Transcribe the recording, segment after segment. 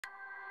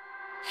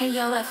Hey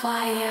yo,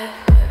 FYI.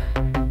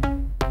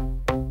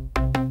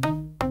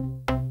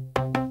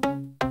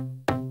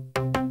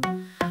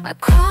 I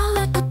crawl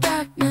at the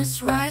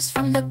darkness, rise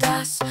from the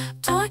dust.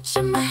 Torch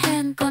in my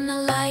hand,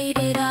 gonna light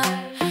it up.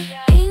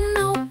 Ain't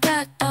no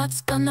bad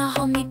thoughts gonna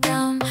hold me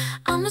down.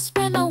 I'ma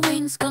spread my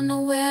wings, gonna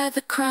wear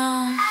the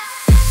crown.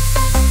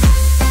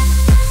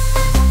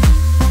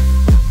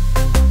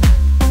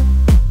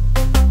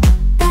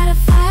 Got a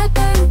fire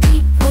burn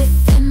deep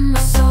within my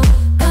soul.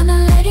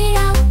 Gonna let it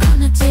out,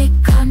 gonna take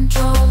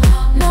control.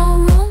 No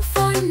room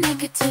for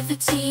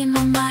negativity in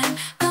my mind.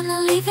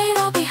 Gonna leave it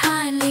all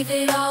behind, leave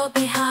it all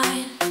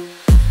behind.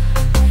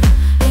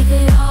 Leave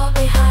it all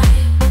behind.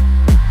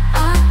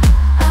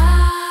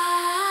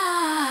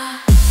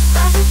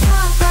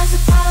 Rise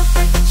above,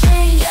 break the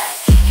chains.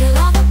 Kill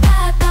all the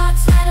bad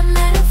thoughts, let 'em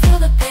feel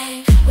the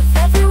pain. With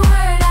every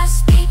word I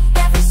speak,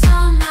 every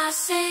song I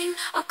sing,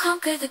 I'll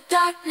conquer the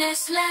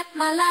darkness, let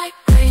my light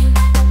bring.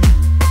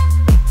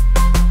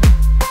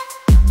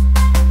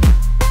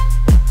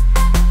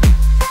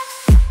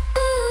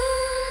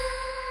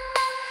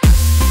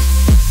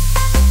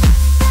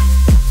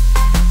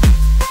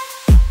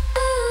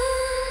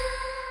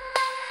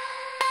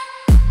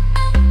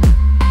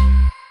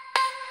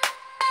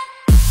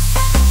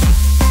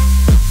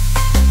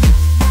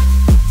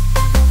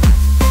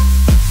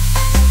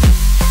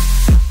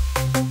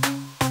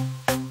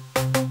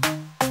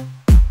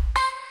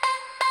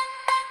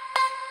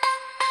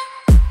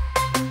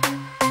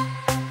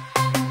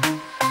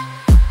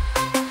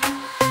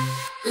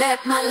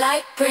 Let my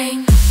light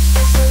bring.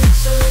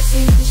 So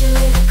listen, you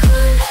little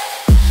good.